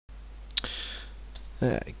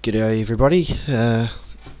G'day everybody,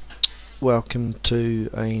 welcome to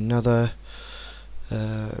another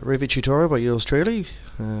Revit tutorial by yours truly,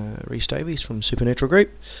 Rhys Davies from Supernatural Group,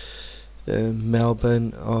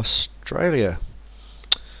 Melbourne, Australia.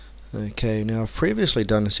 Okay, now I've previously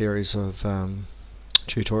done a series of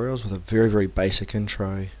tutorials with a very basic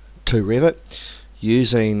intro to Revit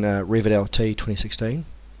using Revit LT 2016.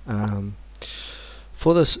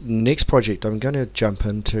 For this next project I'm going to jump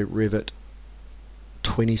into Revit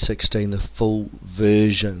 2016, the full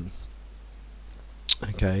version,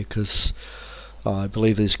 okay, because I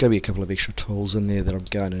believe there's going to be a couple of extra tools in there that I'm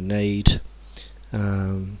going to need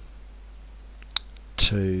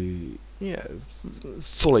to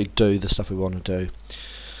fully do the stuff we want to do.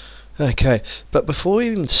 Okay, but before we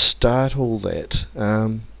even start all that,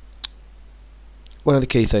 one of the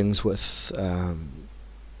key things with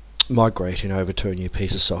migrating over to a new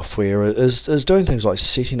piece of software is doing things like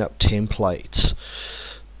setting up templates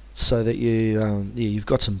so that you've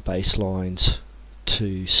got some baselines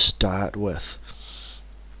to start with.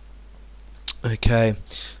 Okay,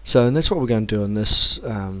 so and that's what we're going to do in this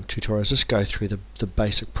tutorial, is just go through the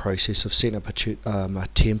basic process of setting up a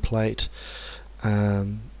template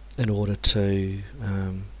in order to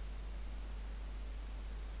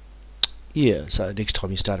so next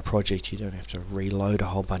time you start a project you don't have to reload a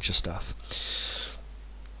whole bunch of stuff.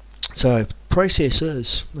 So process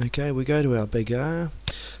is, okay, we go to our big R,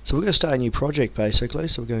 so we're going to start a new project basically,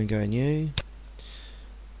 so we're going to go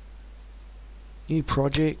new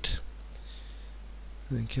project.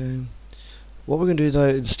 Okay, what we're going to do though,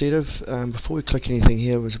 instead of before we click anything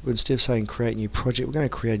here, instead of saying create new project, we're going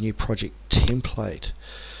to create a new project template.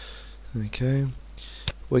 Okay,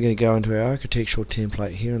 we're going to go into our architectural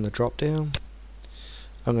template here in the drop down.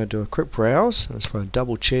 I'm going to do a quick browse. I just want to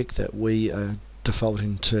double check that we are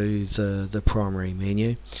defaulting to the primary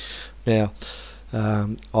menu. Now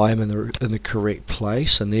I am in the correct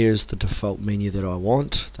place, and there's the default menu that I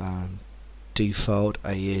want. Default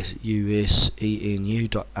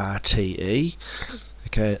ASUSENU.RTE.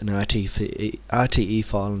 Okay, an RTE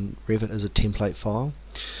file in Revit is a template file.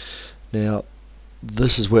 Now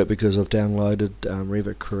this has worked because I've downloaded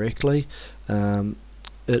Revit correctly. It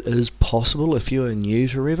is possible, if you are new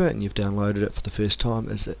to Revit and you've downloaded it for the first time,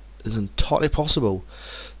 it is entirely possible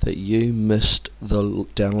that you missed the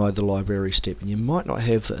download the library step, and you might not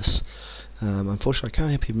have this. Unfortunately I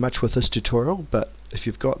can't help you much with this tutorial, but if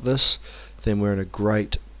you've got this, then we're in a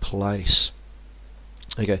great place.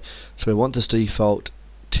 Okay, so we want this default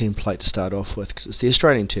template to start off with because it's the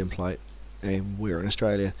Australian template and we're in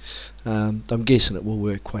Australia. I'm guessing it will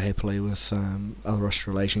work quite happily with other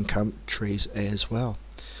Australasian countries as well.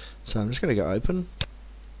 So I'm just going to go open.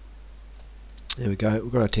 There we go,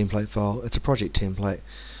 we've got our template file. It's a project template,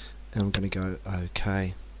 and I'm going to go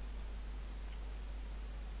OK.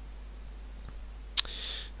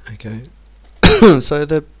 Okay, so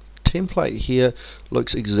the template here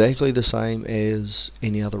looks exactly the same as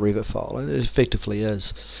any other Revit file, and it effectively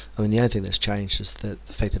is. I mean, the only thing that's changed is the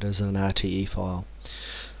fact that it is an RTE file.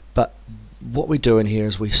 But what we do in here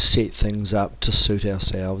is we set things up to suit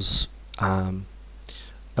ourselves a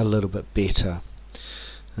little bit better.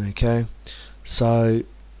 Okay, so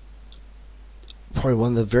probably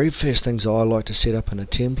one of the very first things I like to set up in a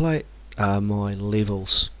template are my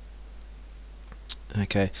levels.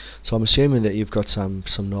 Okay, so I'm assuming that you've got some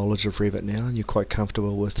knowledge of Revit now and you're quite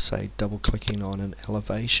comfortable with, say, double clicking on an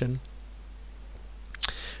elevation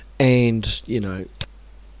and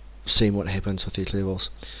seeing what happens with these levels.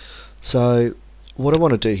 So what I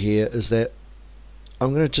want to do here is that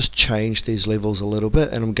I'm going to just change these levels a little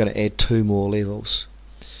bit, and I'm going to add 2 more levels.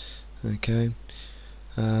 Okay,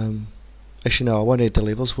 actually no, I won't add the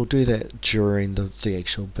levels, we'll do that during the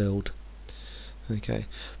actual build. Okay,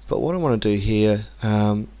 but what I want to do here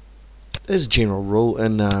is a general rule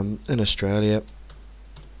in Australia.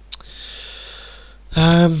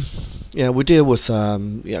 We deal with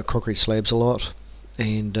concrete slabs a lot,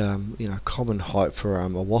 and common height for a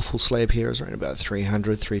waffle slab here is around about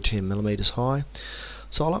 310 millimeters high.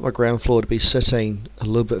 So I like my ground floor to be sitting a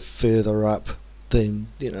little bit further up than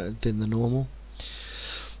the normal.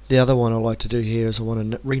 The other one I like to do here is I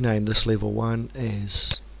want to rename this level 1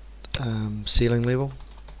 as ceiling level.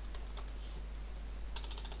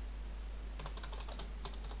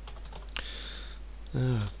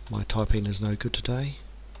 My typing is no good today.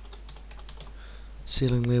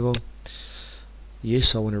 Ceiling level.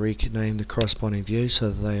 Yes, I want to rename the corresponding view so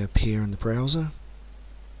that they appear in the browser.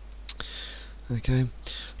 Okay,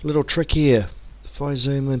 little trick here. If I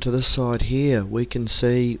zoom into this side here, we can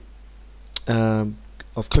see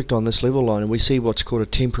I've clicked on this level line and we see what's called a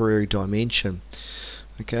temporary dimension.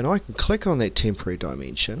 Okay, and I can click on that temporary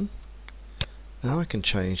dimension and I can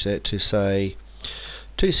change that to say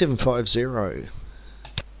 2750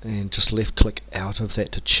 and just left click out of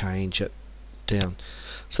that to change it down.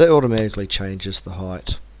 So that automatically changes the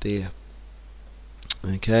height there.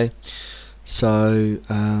 Okay, so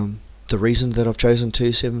the reason that I've chosen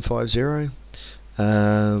 2750,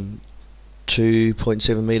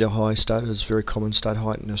 2.7 metre high stud is very common stud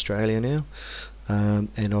height in Australia now,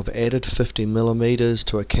 and I've added 50 millimetres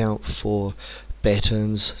to account for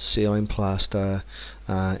battens, ceiling plaster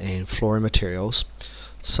and flooring materials,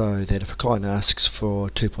 so that if a client asks for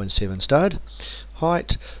 2.7 stud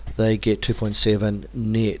height, they get 2.7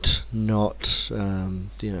 net, not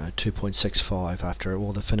 2.65 after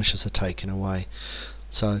all the finishes are taken away.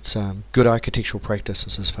 So it's good architectural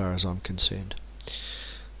practices as far as I'm concerned.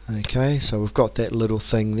 Okay, so we've got that little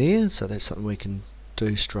thing there, so that's something we can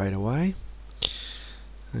do straight away.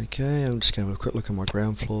 Okay, I'm just going to have a quick look at my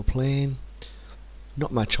ground floor plan.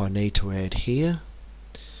 Not much I need to add here.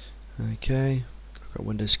 Okay, I've got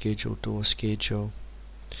window schedule, door schedule.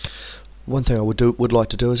 One thing I would like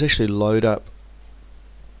to do is actually load up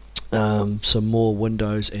some more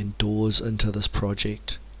windows and doors into this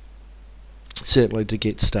project, certainly to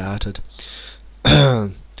get started.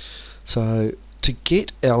 So to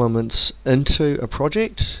get elements into a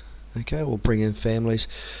project, okay, we'll bring in families.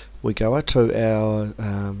 We go up to our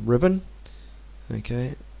ribbon,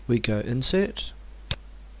 okay, we go insert,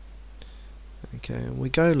 okay, and we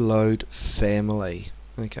go load family,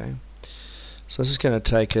 okay. So this is going to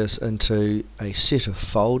take us into a set of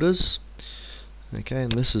folders, okay,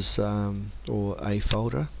 and this is or a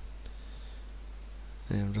folder,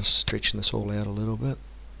 and I'm just stretching this all out a little bit,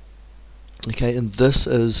 okay, and this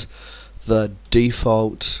is the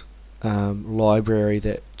default library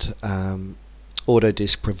that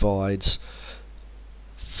Autodesk provides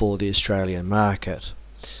for the Australian market.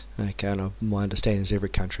 Okay, and my understanding is every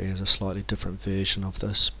country has a slightly different version of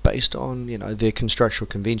this based on their constructional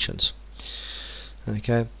conventions.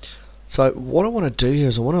 Okay, so what I want to do here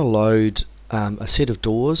is I want to load a set of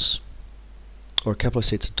doors, or a couple of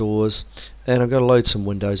sets of doors, and I'm going to load some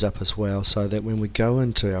windows up as well, so that when we go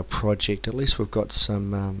into our project, at least we've got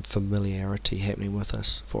some familiarity happening with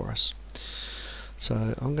us for us.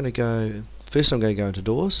 So I'm going to go first. I'm going to go into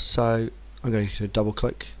doors. So I'm going to double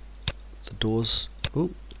click the doors.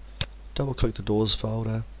 Double click the doors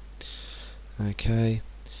folder. Okay.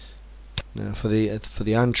 Now for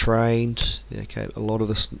the untrained, okay, a lot of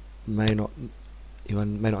this you may not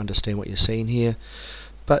understand what you're seeing here,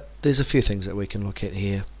 but there's a few things that we can look at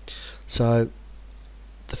here. So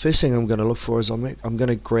the first thing I'm going to look for is I'm going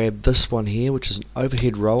to grab this one here, which is an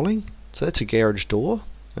overhead rolling. So that's a garage door.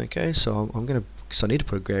 Okay, so I need to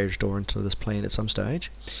put a garage door into this plan at some stage.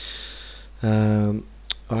 I'm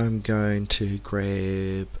going to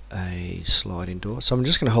grab a sliding door. So I'm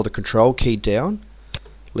just going to hold the control key down,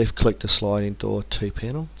 left click the sliding door 2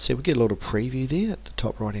 panel. See, we get a little preview there at the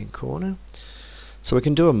top right hand corner. So we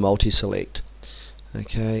can do a multi-select.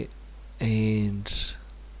 Okay, and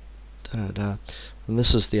and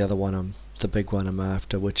this is the other one, the big one I'm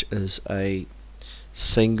after, which is a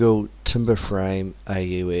single timber frame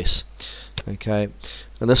AUS. Okay,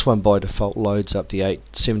 and this one by default loads up the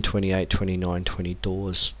 720, 29, 20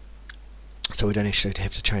 doors, so we don't actually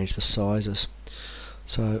have to change the sizes.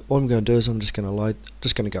 So what I'm going to do is I'm just going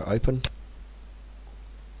to go open.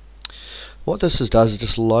 What this does is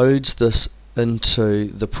just loads this into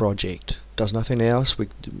the project. Does nothing else.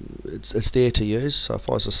 It's there to use. So if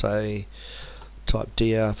I was to say type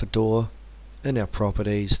DR for door in our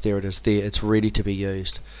properties, there it is there. It's ready to be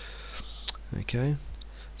used. Okay.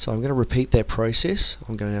 So I'm going to repeat that process.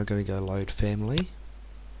 I'm now going to go load family.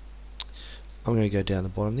 I'm going to go down the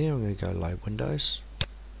bottom there. I'm going to go load windows.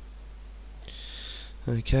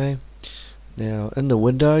 Okay. Now in the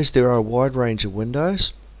windows there are a wide range of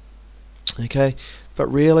windows. Okay, but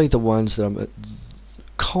really the ones that are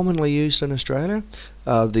commonly used in Australia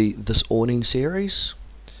are this awning series.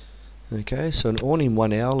 Okay, so an awning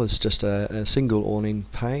 1L is just a single awning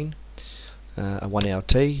pane, a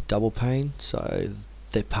 1LT double pane, so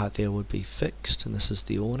that part there would be fixed, and this is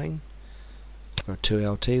the awning. Or a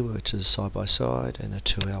 2LT, which is side by side, and a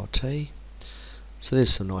 2LT. So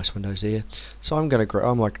there's some nice windows there. So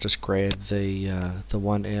I might just grab the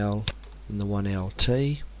 1L and the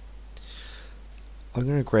 1LT. I'm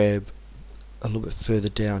going to grab a little bit further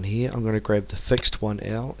down here. I'm going to grab the fixed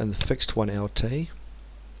 1L and the fixed 1LT.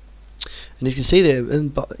 And you can see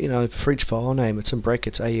there, for each file name, it's in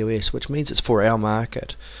brackets AUS, which means it's for our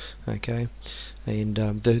market. Okay, and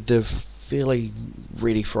they're fairly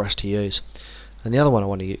ready for us to use. And the other one I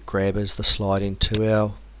want to grab is the sliding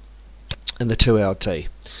 2L and the 2LT.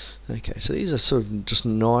 Okay, so these are sort of just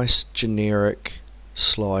nice generic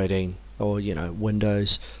sliding or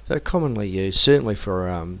windows that are commonly used, certainly for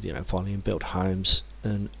finding and built homes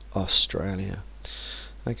in Australia.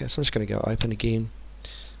 Okay, so I'm just going to go open again.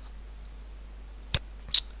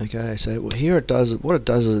 Okay, so here what it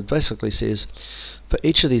does is it basically says for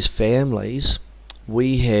each of these families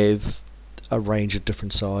we have a range of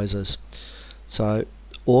different sizes. So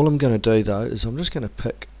all I'm going to do though is I'm just going to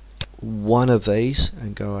pick one of these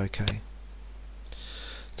and go OK.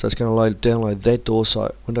 So it's going to download that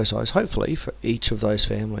window size, hopefully for each of those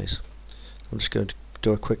families. I'm just going to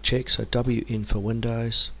do a quick check. So WN for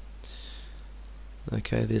Windows.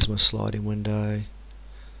 Okay, there's my sliding window.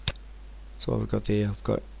 So what I've got there, I've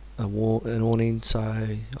got an awning, so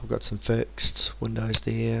I've got some fixed windows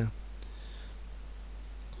there.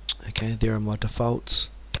 Okay, there are my defaults.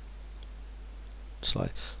 So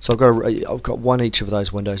I've got one each of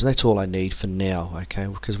those windows, and that's all I need for now. Okay,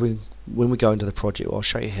 because when we go into the project, I'll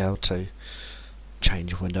show you how to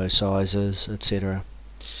change window sizes, etc.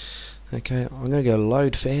 Okay, I'm going to go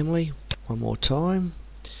load family one more time.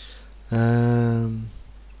 We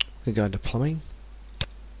go into plumbing.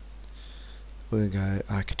 We'll go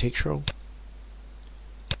architectural,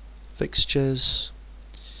 fixtures,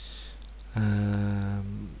 water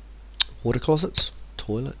closets,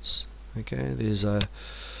 toilets. Okay, there's a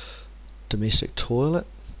domestic toilet.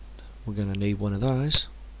 We're going to need one of those,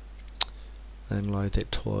 and load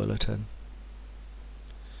that toilet in.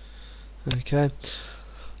 Okay,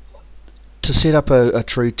 to set up a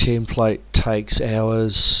true template takes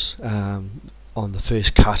hours on the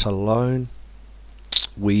first cut alone.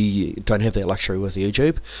 We don't have that luxury with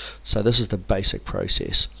YouTube, so this is the basic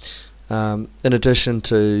process. In addition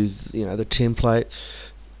to the template,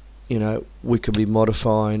 we could be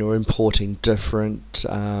modifying or importing different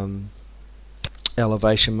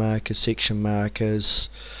elevation markers, section markers,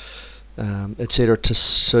 etc. to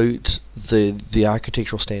suit the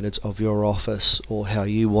architectural standards of your office or how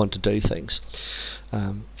you want to do things.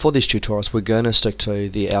 For these tutorials, we're going to stick to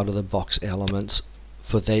the out-of-the-box elements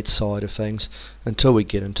for that side of things until we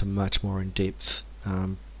get into much more in-depth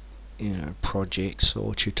projects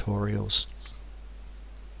or tutorials.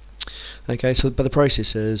 Okay, so but the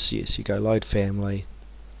process is, yes, you go load family,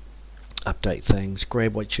 update things,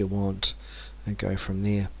 grab what you want, and go from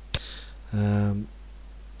there.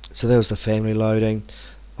 So that was the family loading.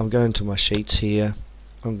 I'm going to my sheets here.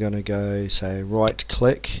 I'm going to go, say, right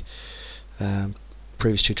click.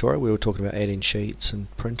 Previous tutorial we were talking about adding sheets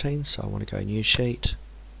and printing, so I want to go new sheet.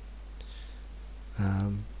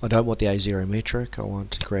 I don't want the A0 metric, I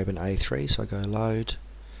want to grab an A3, so I go load,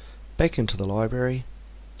 back into the library.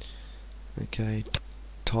 Okay,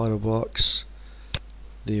 title blocks,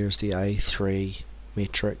 there's the A3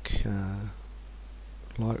 metric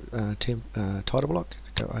title block,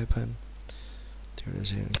 go open, there it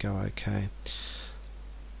is here, and go OK.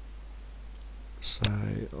 So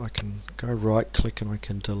I can go right click and I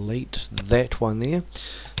can delete that one there.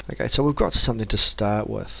 Okay, so we've got something to start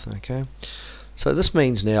with. Okay, so this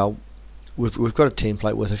means now we've got a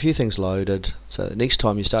template with a few things loaded, so the next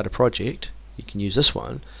time you start a project you can use this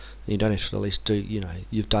one and you don't have to at least do,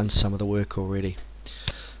 you've done some of the work already.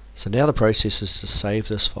 So now the process is to save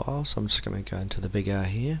this file, so I'm just going to go into the big R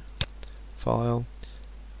here, file,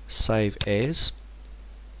 save as.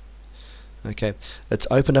 Okay, it's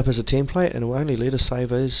opened up as a template and it will only let us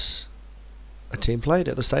save as a template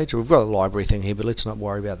at the stage. We've got a library thing here, but let's not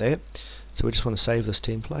worry about that. So we just want to save this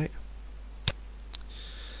template.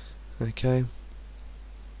 Okay,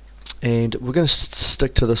 and we're going to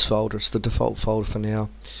stick to this folder. It's the default folder for now.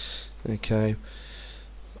 Okay,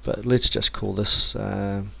 but let's just call this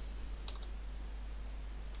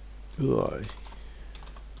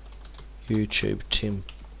YouTube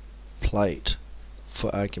template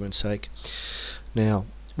for argument's sake. Now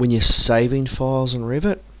when you're saving files in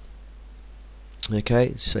Revit,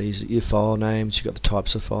 okay, so your file names, you've got the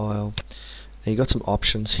types of file, and you've got some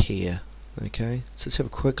options here. Okay, so let's have a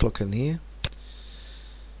quick look in here.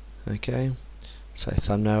 Okay, so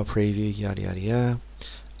thumbnail preview, yada yada yada.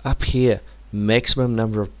 Up here, maximum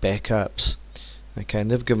number of backups. Okay, and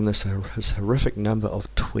they've given this a horrific number of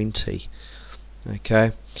 20.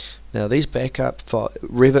 Okay, now these backup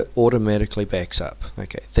Revit automatically backs up.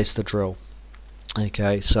 Okay, that's the drill.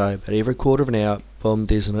 Okay, so but every quarter of an hour, boom,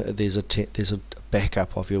 there's a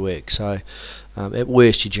backup of your work. So at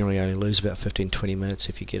worst, you generally only lose about 15-20 minutes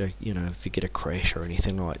if you get a if you get a crash or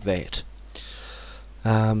anything like that.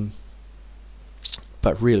 But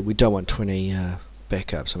really, we don't want 20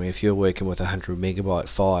 backups. I mean, if you're working with a 100 megabyte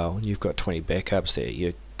file and you've got 20 backups there,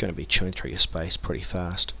 you're going to be chewing through your space pretty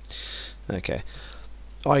fast. Okay,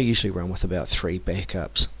 I usually run with about 3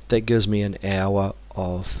 backups. That gives me an hour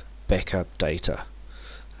of backup data,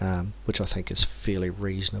 which I think is fairly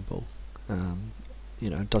reasonable.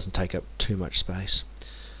 It doesn't take up too much space.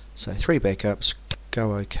 So 3 backups,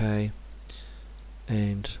 go OK,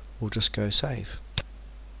 and we'll just go save.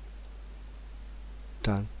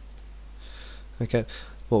 Done. Okay,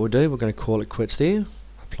 what we'll do, we're going to call it quits there,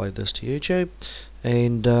 upload this to YouTube,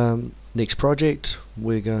 and next project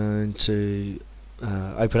we're going to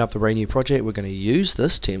open up the brand new project. We're going to use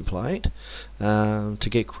this template to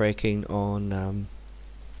get cracking on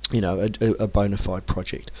a bona fide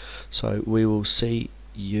project. So we will see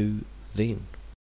you then.